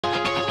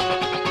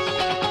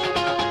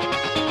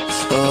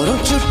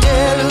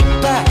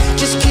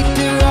just keep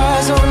your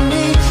eyes on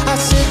me. I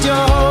said you're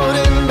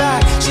holding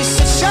back. She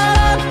said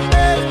shut up,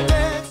 hey.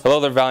 Hello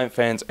there, Valiant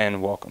fans,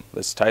 and welcome.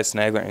 This is Tyson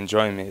Agler, and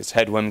joining me is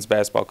head women's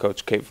basketball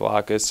coach Kate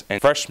Vlahakis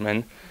and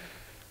freshman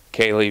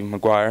Kayleah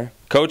McGuire.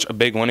 Coach, a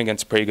big win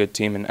against a pretty good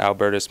team in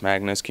Albertus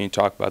Magnus. Can you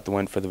talk about the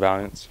win for the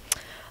Valiants?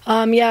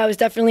 Yeah, it was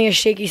definitely a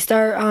shaky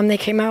start. They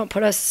came out and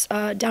put us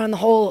down in the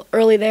hole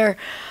early there.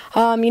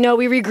 We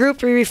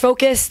regrouped, we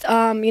refocused.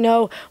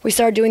 We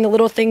started doing the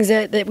little things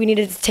that we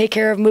needed to take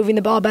care of, moving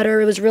the ball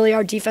better. It was really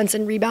our defense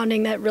and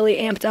rebounding that really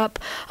amped up,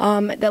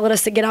 that led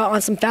us to get out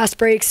on some fast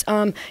breaks,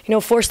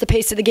 force the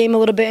pace of the game a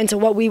little bit into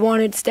what we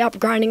wanted, stop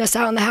grinding us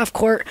out in the half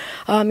court,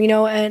 and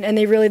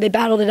they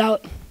battled it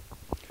out.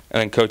 And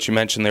then, Coach, you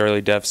mentioned the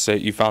early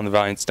deficit. You found the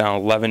Valiants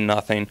down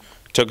 11-0,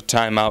 took a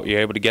timeout, you're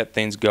able to get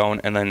things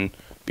going, and then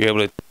be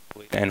able to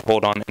and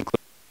hold on and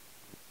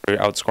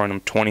outscoring them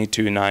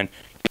 22-9. You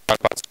talk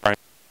about scoring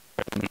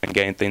and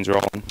getting things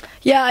rolling.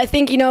 Yeah, I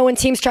think when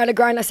teams try to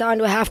grind us out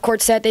into a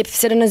half-court set, they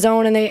sit in a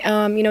zone and they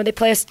they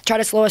play us, try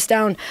to slow us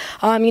down.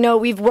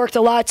 We've worked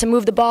a lot to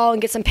move the ball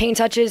and get some paint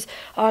touches.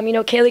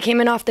 Kayleah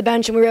came in off the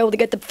bench and we were able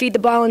to feed the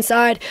ball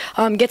inside,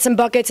 get some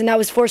buckets, and that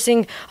was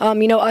forcing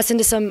us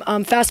into some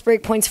fast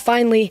break points.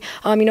 Finally,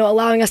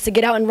 allowing us to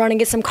get out and run and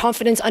get some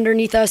confidence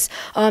underneath us.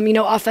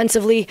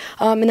 Offensively,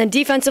 and then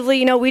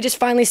defensively, we just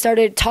finally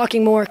started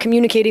talking more,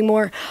 communicating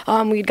more.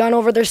 We'd gone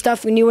over their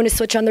stuff. We knew when to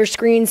switch on their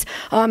screens.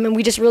 And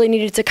we just really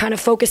needed to kind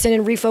of focus in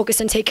and refocus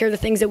and take care of the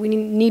things that we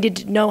needed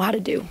to know how to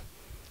do.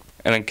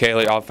 And then,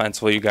 Kayleah,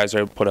 offensively, you guys are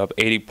able to put up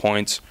 80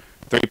 points.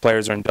 3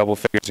 players are in double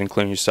figures,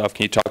 including yourself.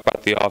 Can you talk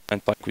about the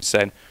offense, like we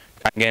said,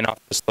 kind of getting off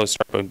the slow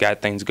start, but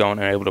got things going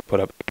and able to put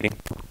up 80?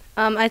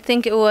 I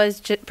think it was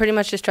pretty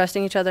much just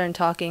trusting each other and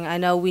talking. I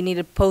know we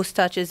needed post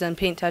touches and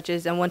paint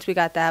touches, and once we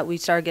got that, we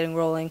started getting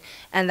rolling,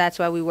 and that's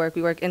why we work.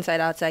 We work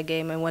inside-outside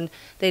game, and when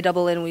they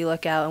double in, we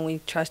look out, and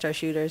we trust our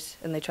shooters,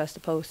 and they trust the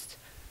post.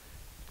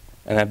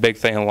 And that big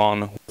thing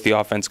along with the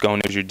offense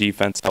going is your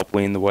defense helped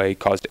lead the way,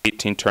 caused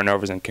 18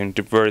 turnovers and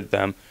converted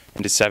them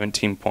into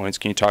 17 points.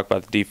 Can you talk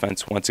about the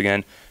defense once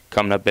again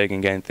coming up big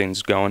and getting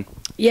things going?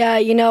 Yeah,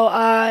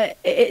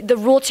 the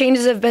rule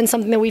changes have been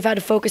something that we've had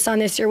to focus on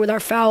this year with our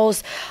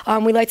fouls.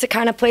 We like to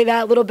kind of play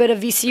that little bit of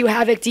VCU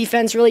havoc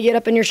defense, really get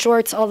up in your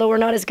shorts, although we're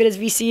not as good as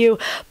VCU.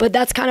 But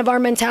that's kind of our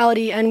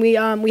mentality, and we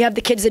have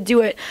the kids that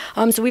do it.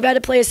 So we've had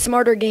to play a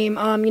smarter game,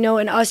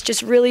 and us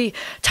just really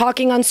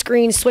talking on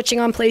screens, switching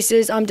on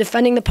places,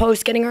 defending the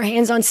post, getting our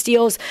hands on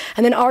steals,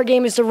 and then our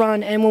game is to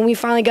run. And when we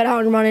finally got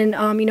out and running,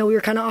 we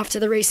were kind of off to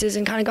the races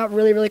and kind of got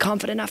really, really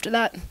confident after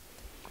that.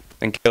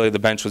 And Kayleah, the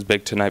bench was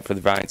big tonight for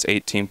the Valiants,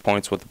 18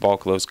 points with the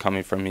bulk of those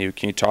coming from you.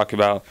 Can you talk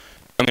about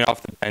coming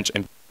off the bench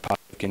and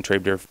positive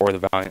contributor for the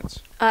Valiants?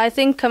 I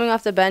think coming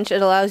off the bench,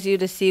 it allows you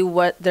to see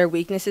what their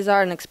weaknesses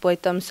are and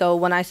exploit them. So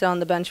when I sit on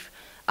the bench,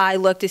 I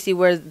look to see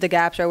where the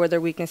gaps are, where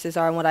their weaknesses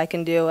are, and what I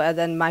can do. And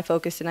then my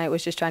focus tonight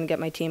was just trying to get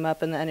my team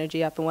up and the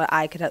energy up and what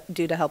I could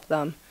do to help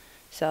them.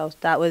 So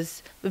that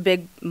was my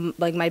big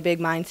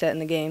mindset in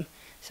the game.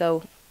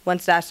 So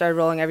once that started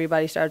rolling,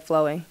 everybody started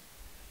flowing.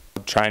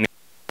 Trying to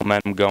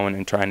momentum going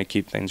and trying to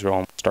keep things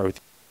rolling. Start with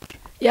you.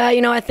 Yeah,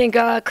 I think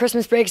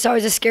Christmas break is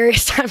always the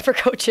scariest time for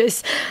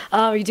coaches.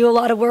 We do a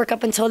lot of work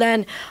up until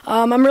then.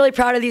 I'm really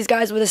proud of these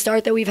guys with the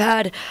start that we've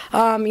had.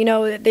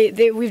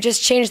 We've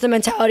just changed the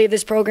mentality of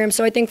this program.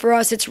 So I think for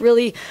us, it's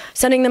really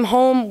sending them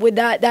home with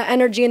that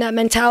energy and that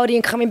mentality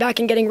and coming back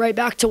and getting right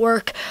back to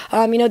work.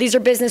 These are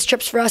business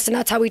trips for us, and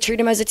that's how we treat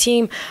them as a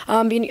team.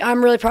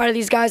 I'm really proud of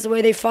these guys, the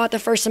way they fought the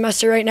first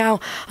semester right now.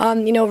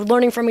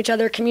 Learning from each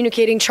other,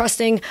 communicating,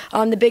 trusting,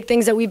 the big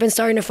things that we've been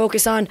starting to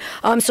focus on.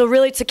 So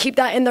really to keep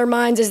that in their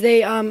minds as they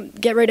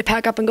get ready to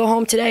pack up and go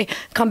home today,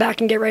 come back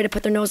and get ready to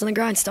put their nose on the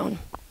grindstone.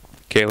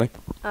 Kayleah?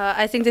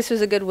 I think this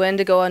was a good win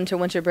to go into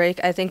winter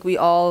break. I think we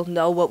all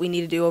know what we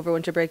need to do over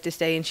winter break to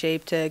stay in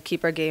shape, to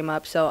keep our game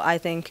up. So I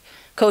think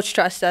Coach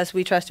trusts us.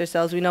 We trust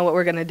ourselves. We know what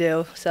we're going to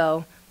do.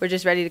 So we're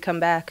just ready to come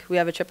back. We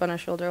have a chip on our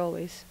shoulder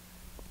always.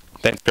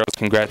 Thanks, girls.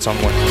 Congrats on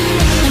the win.